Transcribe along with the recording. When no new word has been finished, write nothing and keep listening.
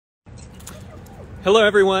Hello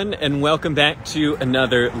everyone, and welcome back to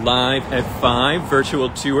another Live at 5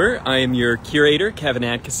 virtual tour. I am your curator, Kevin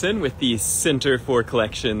Adkisson, with the Center for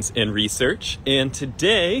Collections and Research. And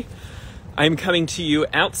today, I'm coming to you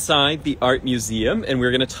outside the Art Museum, and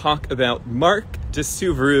we're going to talk about Marc de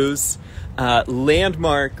Suvero's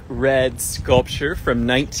landmark red sculpture from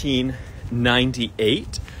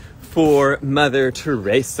 1998 for Mother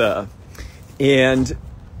Theresa. And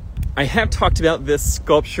I have talked about this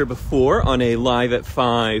sculpture before on a Live at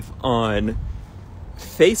 5 on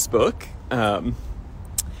Facebook.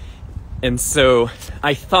 And so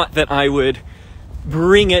I thought that I would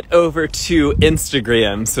bring it over to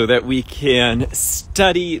Instagram so that we can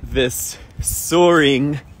study this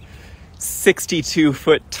soaring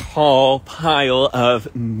 62-foot tall pile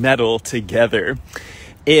of metal together.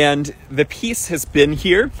 And the piece has been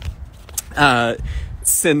here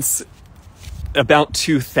since about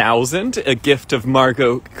 2000, a gift of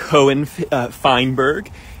Margot Cohen Feinberg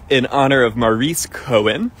in honor of Maurice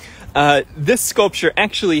Cohen. This sculpture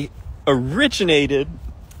actually originated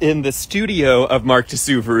in the studio of Marc de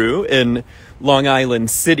Suvero in Long Island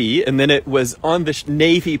City, and then it was on the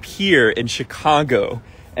Navy Pier in Chicago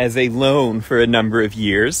as a loan for a number of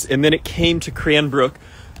years, and then it came to Cranbrook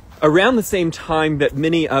around the same time that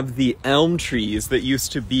many of the elm trees that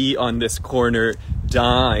used to be on this corner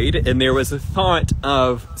died, and there was a thought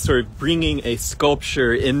of sort of bringing a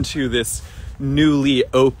sculpture into this newly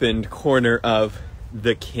opened corner of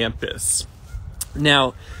the campus.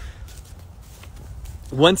 Now,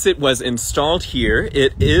 once it was installed here,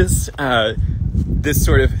 it is this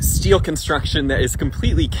sort of steel construction that is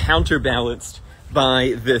completely counterbalanced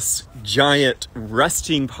by this giant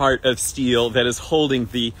rusting part of steel that is holding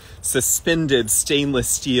the suspended stainless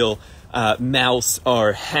steel mouse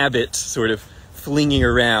or habit sort of flinging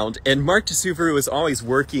around. And Marc de Suvero is always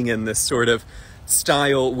working in this sort of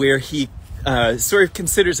style where he sort of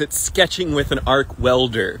considers it sketching with an arc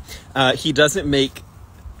welder. He doesn't make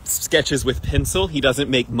sketches with pencil. He doesn't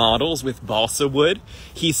make models with balsa wood.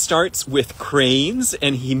 He starts with cranes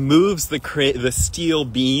and he moves the steel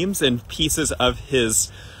beams and pieces of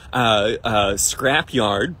his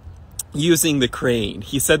scrapyard using the crane.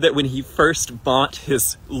 He said that when he first bought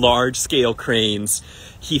his large-scale cranes,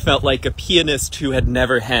 he felt like a pianist who had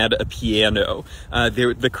never had a piano.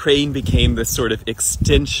 The crane became this sort of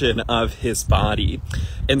extension of his body.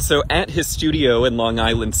 And so at his studio in Long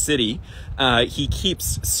Island City, he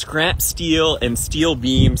keeps scrap steel and steel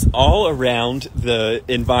beams all around the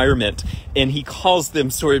environment, and he calls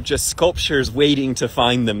them sort of just sculptures waiting to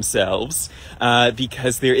find themselves,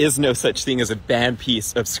 because there is no such thing as a bad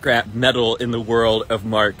piece of scrap metal in the world of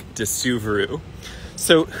Marc de Suvero.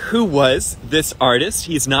 So who was this artist?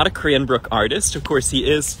 He's not a Cranbrook artist. Of course, he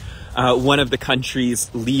is one of the country's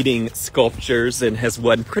leading sculptors and has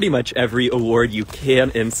won pretty much every award you can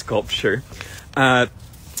in sculpture.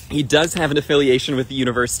 He does have an affiliation with the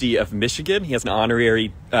University of Michigan. He has an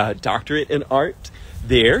honorary doctorate in art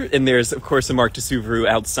there. And there's, of course, a Marc de Suvero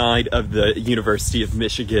outside of the University of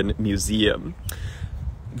Michigan Museum.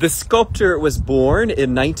 The sculptor was born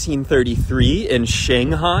in 1933 in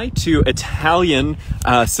Shanghai to Italian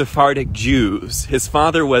Sephardic Jews. His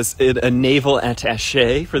father was a naval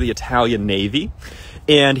attaché for the Italian Navy,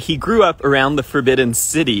 and he grew up around the Forbidden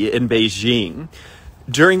City in Beijing.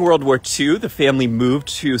 During World War II, the family moved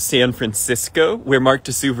to San Francisco, where Marc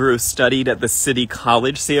de Suvero studied at the City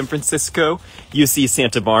College San Francisco, UC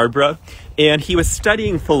Santa Barbara, and he was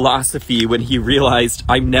studying philosophy when he realized,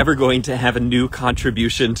 I'm never going to have a new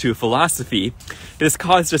contribution to philosophy. This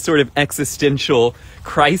caused a sort of existential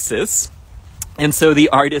crisis, and so the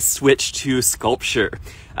artist switched to sculpture,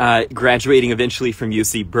 graduating eventually from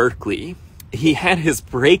UC Berkeley. He had his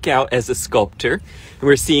breakout as a sculptor, and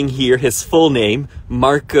we're seeing here his full name,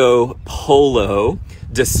 Marco Polo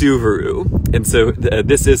de Suvero. And so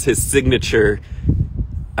this is his signature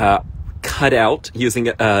cutout using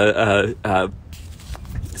a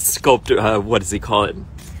sculptor, what does he call it?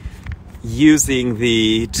 Using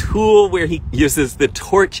the tool where he uses the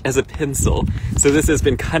torch as a pencil. So this has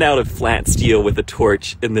been cut out of flat steel with a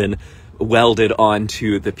torch and then welded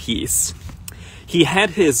onto the piece. He had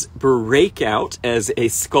his breakout as a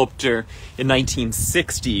sculptor in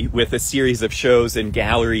 1960 with a series of shows in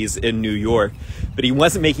galleries in New York, but he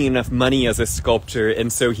wasn't making enough money as a sculptor,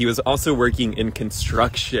 and so he was also working in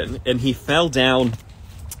construction, and he fell down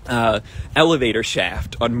elevator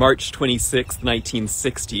shaft on March 26,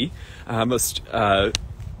 1960,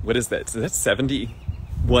 what is that? So that's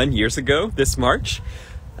 71 years ago, this March.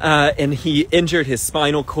 And he injured his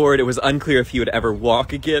spinal cord. It was unclear if he would ever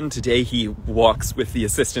walk again. Today he walks with the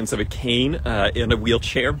assistance of a cane in a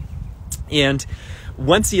wheelchair. And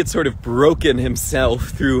once he had sort of broken himself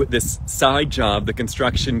through this side job, the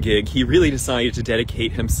construction gig, he really decided to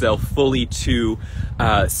dedicate himself fully to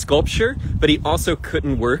sculpture, but he also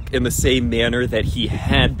couldn't work in the same manner that he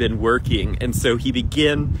had been working. And so he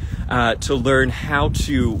began to learn how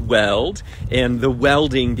to weld, and the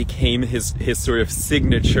welding became his sort of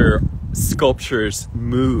signature sculpture's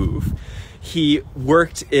move. He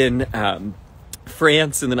worked in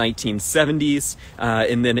France in the 1970s,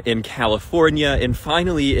 and then in California, and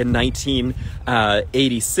finally in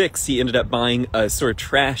 1986 he ended up buying a sort of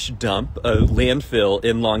trash dump, a landfill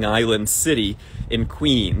in Long Island City in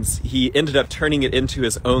Queens. He ended up turning it into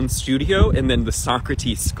his own studio, and then the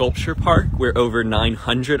Socrates Sculpture Park, where over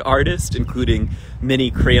 900 artists, including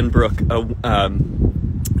many Cranbrook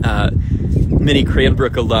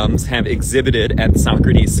alums, have exhibited at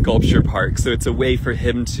Socrates Sculpture Park. So it's a way for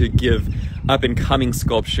him to give up-and-coming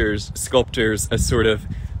sculptors a sort of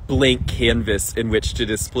blank canvas in which to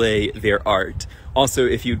display their art. Also,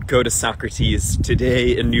 if you go to Socrates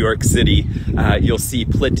today in New York City, you'll see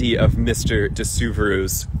plenty of Mr. de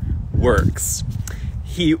Suvero's works.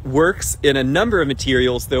 He works in a number of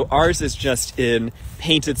materials, though ours is just in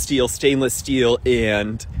painted steel, stainless steel,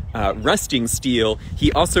 and rusting steel.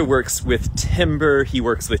 He also works with timber, he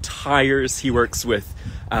works with tires, he works with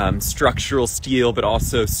structural steel, but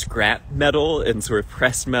also scrap metal and sort of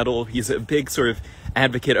pressed metal. He's a big sort of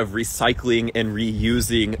advocate of recycling and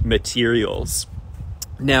reusing materials.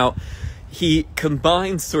 Now, he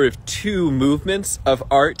combines sort of two movements of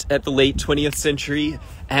art at the late 20th century,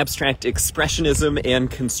 abstract expressionism and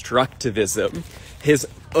constructivism. His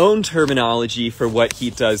own terminology for what he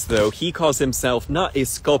does, though, he calls himself not a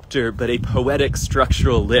sculptor, but a poetic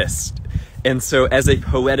structuralist. And so as a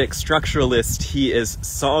poetic structuralist, he is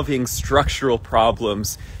solving structural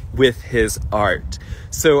problems with his art.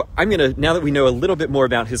 So now that we know a little bit more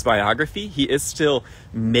about his biography, he is still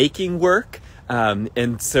making work.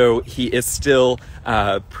 And so he is still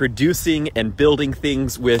producing and building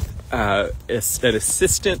things with a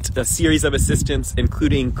series of assistants,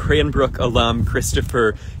 including Cranbrook alum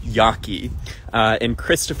Christopher Yockey. And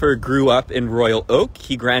Christopher grew up in Royal Oak.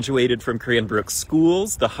 He graduated from Cranbrook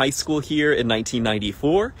Schools, the high school here, in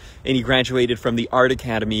 1994, and he graduated from the Art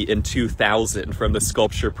Academy in 2000 from the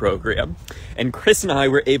sculpture program. And Chris and I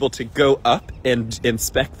were able to go up and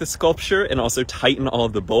inspect the sculpture and also tighten all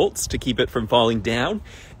of the bolts to keep it from falling down.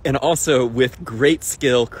 And also, with great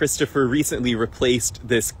skill, Christopher recently replaced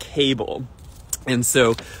this cable. And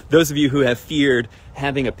so those of you who have feared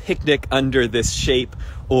having a picnic under this shape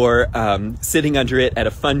or sitting under it at a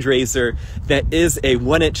fundraiser, that is a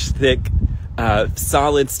 1-inch thick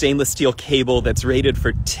solid stainless steel cable that's rated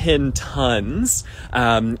for 10 tons,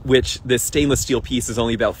 which this stainless steel piece is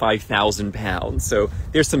only about 5,000 pounds. So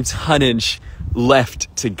there's some tonnage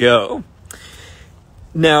left to go.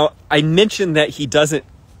 Now, I mentioned that he doesn't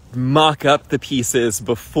mock up the pieces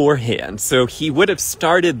beforehand. So he would have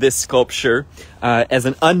started this sculpture as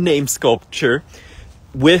an unnamed sculpture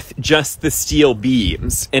with just the steel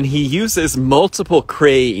beams. And he uses multiple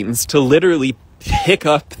cranes to literally pick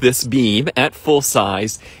up this beam at full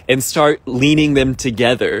size and start leaning them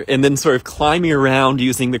together, and then sort of climbing around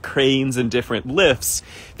using the cranes and different lifts.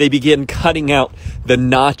 They begin cutting out the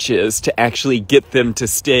notches to actually get them to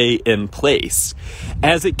stay in place.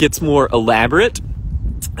 As it gets more elaborate,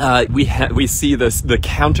 we see the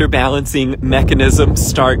counterbalancing mechanism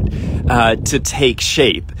start to take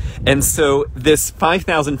shape. And so this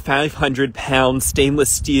 5,500 pound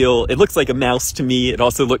stainless steel, it looks like a mouse to me. It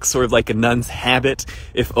also looks sort of like a nun's habit,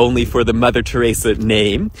 if only for the Mother Theresa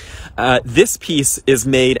name. This piece is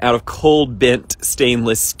made out of cold bent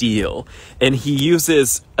stainless steel, and he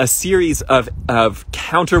uses a series of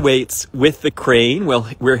counterweights with the crane,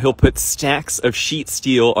 where he'll put stacks of sheet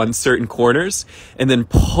steel on certain corners and then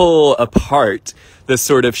pull apart the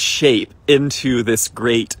sort of shape into this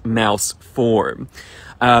great mouse form.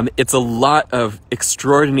 It's a lot of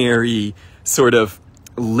extraordinary sort of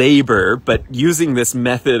labor, but using this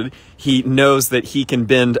method, he knows that he can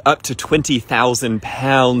bend up to 20,000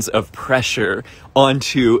 pounds of pressure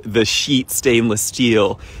onto the sheet stainless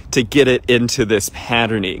steel to get it into this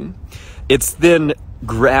patterning. It's then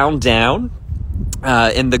ground down,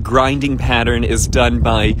 and the grinding pattern is done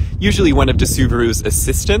by usually one of de Suvero's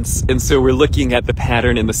assistants. And so we're looking at the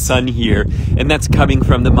pattern in the sun here, and that's coming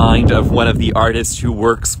from the mind of one of the artists who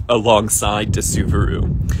works alongside de Suvero.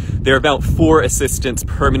 There are about 4 assistants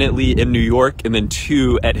permanently in New York, and then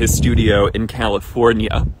 2 at his studio in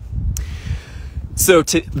California. So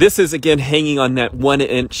this is again hanging on that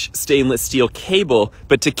 1-inch stainless steel cable,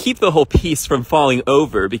 but to keep the whole piece from falling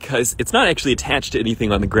over, because it's not actually attached to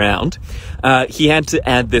anything on the ground, he had to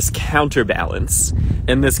add this counterbalance.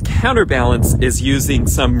 And this counterbalance is using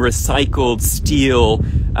some recycled steel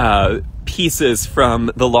pieces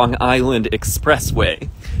from the Long Island Expressway.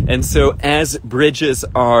 And so as bridges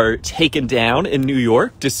are taken down in New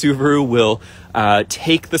York, Suvero will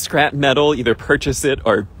take the scrap metal, either purchase it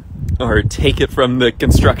or take it from the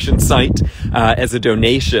construction site as a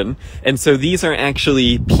donation. And so these are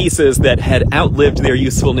actually pieces that had outlived their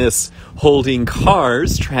usefulness holding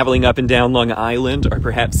cars traveling up and down Long Island or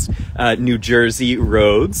perhaps New Jersey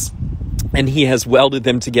roads. And he has welded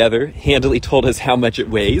them together, handily told us how much it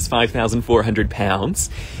weighs, 5,400 pounds.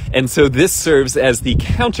 And so this serves as the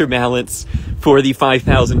counterbalance for the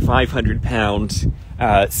 5,500 pound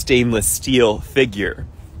stainless steel figure.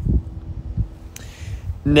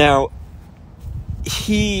 Now,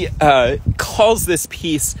 he calls this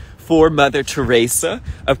piece for Mother Teresa.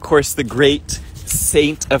 Of course, the great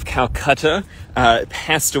saint of Calcutta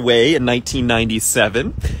passed away in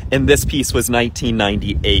 1997, and this piece was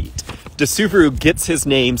 1998. Suvero gets his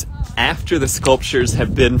names after the sculptures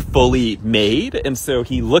have been fully made, and so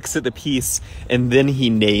he looks at the piece and then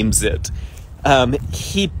he names it.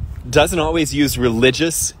 He doesn't always use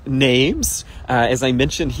religious names. As I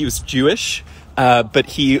mentioned, he was Jewish. But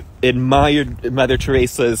he admired Mother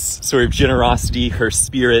Teresa's sort of generosity, her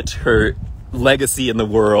spirit, her legacy in the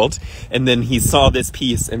world. And then he saw this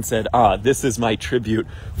piece and said, this is my tribute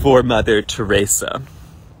for Mother Teresa.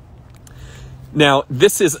 Now,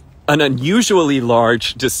 this is an unusually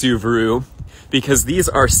large Suvero because these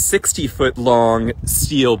are 60-foot long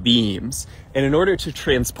steel beams. And in order to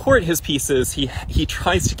transport his pieces, he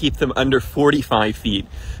tries to keep them under 45 feet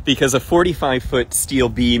because a 45-foot steel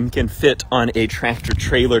beam can fit on a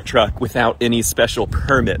tractor-trailer truck without any special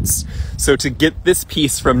permits. So to get this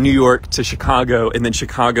piece from New York to Chicago and then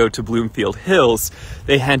Chicago to Bloomfield Hills,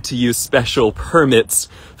 they had to use special permits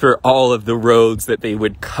for all of the roads that they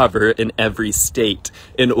would cover in every state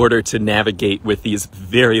in order to navigate with these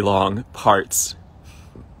very long parts.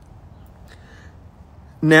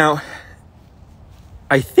 Now,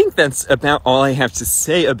 I think that's about all I have to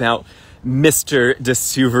say about Mr.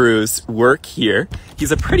 Suvero's work here.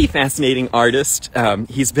 He's a pretty fascinating artist.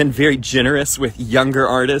 He's been very generous with younger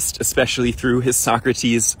artists, especially through his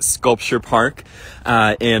Socrates Sculpture Park,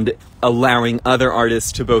 and allowing other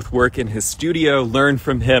artists to both work in his studio, learn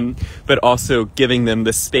from him, but also giving them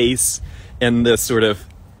the space and the sort of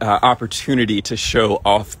opportunity to show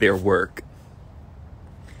off their work.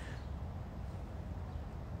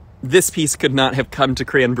 This piece could not have come to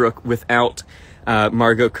Cranbrook without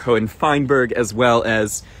Margot Cohen-Feinberg, as well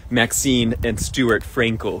as Maxine and Stuart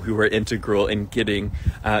Frankel, who were integral in getting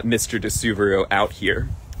Mr. Suvero out here.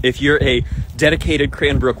 If you're a dedicated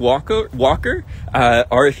Cranbrook walker,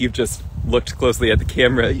 or if you've just looked closely at the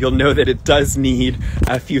camera, you'll know that it does need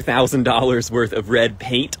a few $1,000s worth of red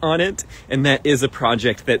paint on it, and that is a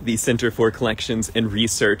project that the Center for Collections and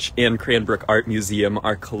Research and Cranbrook Art Museum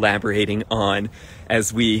are collaborating on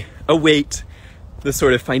as we await the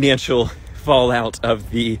sort of financial fallout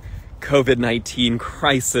of the COVID-19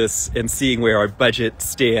 crisis and seeing where our budget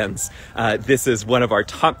stands. This is one of our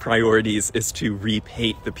top priorities, is to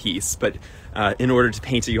repaint the piece, but in order to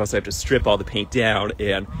paint it, you also have to strip all the paint down,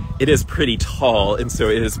 and it is pretty tall, and so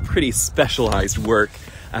it is pretty specialized work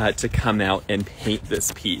to come out and paint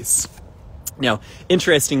this piece. Now,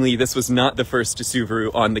 interestingly, this was not the first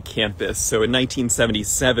Suvero on the campus. So in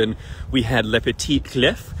 1977, we had Le Petit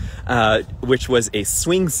Cliff, which was a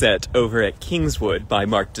swing set over at Kingswood by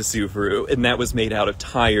Marc Suvero, and that was made out of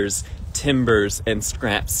tires, timbers, and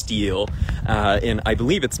scrap steel. And I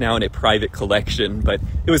believe it's now in a private collection, but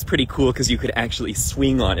it was pretty cool because you could actually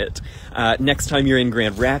swing on it. Next time you're in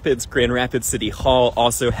Grand Rapids City Hall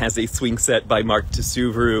also has a swing set by Marc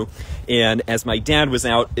Suvero. And as my dad was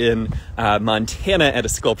out in Montana at a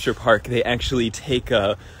sculpture park, they actually take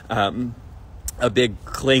a big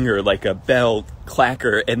clanger, like a bell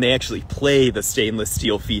clacker, and they actually play the stainless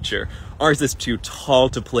steel feature. Ours is too tall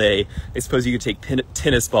to play. I suppose you could take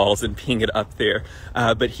tennis balls and ping it up there.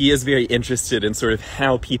 But he is very interested in sort of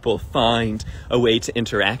how people find a way to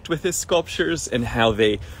interact with his sculptures and how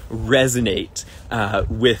they resonate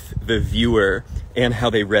with the viewer and how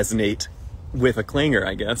they resonate with a clanger,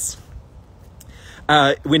 I guess.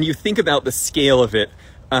 When you think about the scale of it,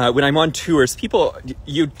 when I'm on tours,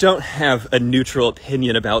 you don't have a neutral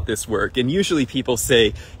opinion about this work. And usually people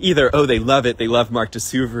say either, oh, they love it, they love Marc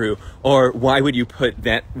Suvero, or why would you put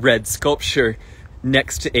that red sculpture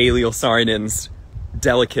next to Eliel Saarinen's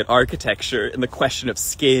delicate architecture and the question of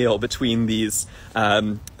scale between these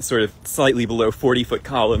sort of slightly below 40-foot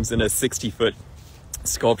columns and a 60-foot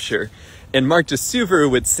sculpture. And Marc de Suvero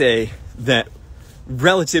would say that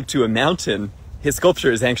relative to a mountain, his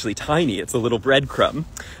sculpture is actually tiny. It's a little breadcrumb.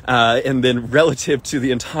 And then relative to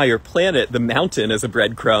the entire planet, the mountain is a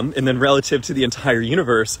breadcrumb. And then relative to the entire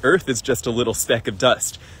universe, Earth is just a little speck of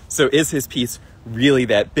dust. So is his piece really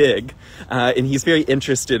that big? And he's very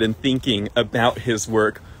interested in thinking about his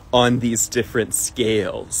work on these different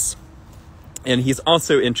scales. And he's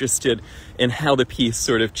also interested in how the piece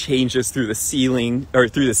sort of changes through the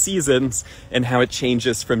seasons and how it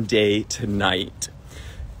changes from day to night.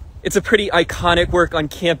 It's a pretty iconic work on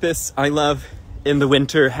campus. I love in the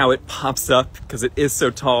winter how it pops up because it is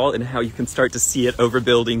so tall and how you can start to see it over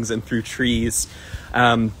buildings and through trees.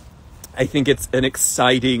 I think it's an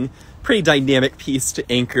exciting, pretty dynamic piece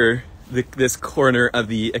to anchor this corner of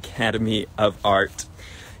the Academy of Art.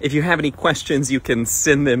 If you have any questions, you can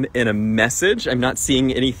send them in a message. I'm not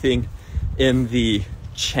seeing anything in the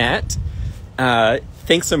chat.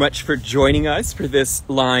 Thanks so much for joining us for this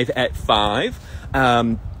Live at 5.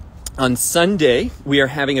 On Sunday, we are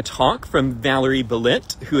having a talk from Valerie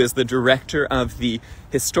Bellet, who is the director of the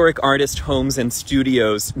Historic Artist Homes and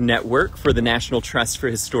Studios Network for the National Trust for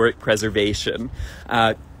Historic Preservation.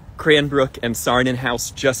 Cranbrook and Saarinen House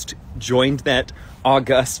just joined that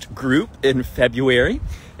august group in February.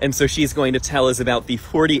 And so she's going to tell us about the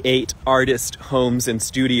 48 artist homes and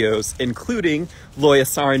studios, including Loya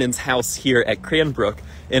Saarinen's house here at Cranbrook,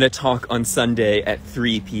 in a talk on Sunday at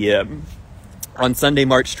 3 p.m. On Sunday,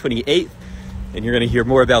 March 28th, and you're going to hear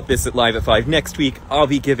more about this at Live at 5 next week, I'll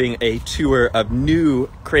be giving a tour of new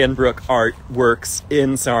Cranbrook artworks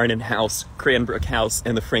in Saarinen House, Cranbrook House,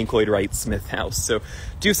 and the Frank Lloyd Wright Smith House. So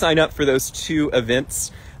do sign up for those two events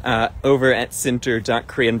over at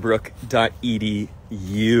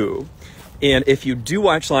center.cranbrook.edu. And if you do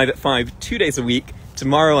watch Live at 5 2 days a week,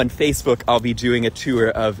 tomorrow on Facebook, I'll be doing a tour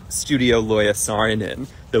of Studio Loya Saarinen,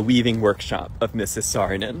 the weaving workshop of Mrs.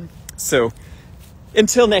 Saarinen. So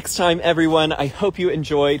until next time, everyone, I hope you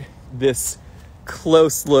enjoyed this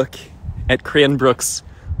close look at Cranbrook's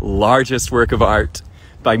largest work of art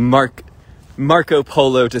by Marco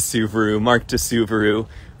Polo de Suvero, Marc de Suvero,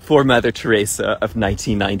 for Mother Teresa of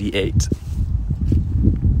 1998.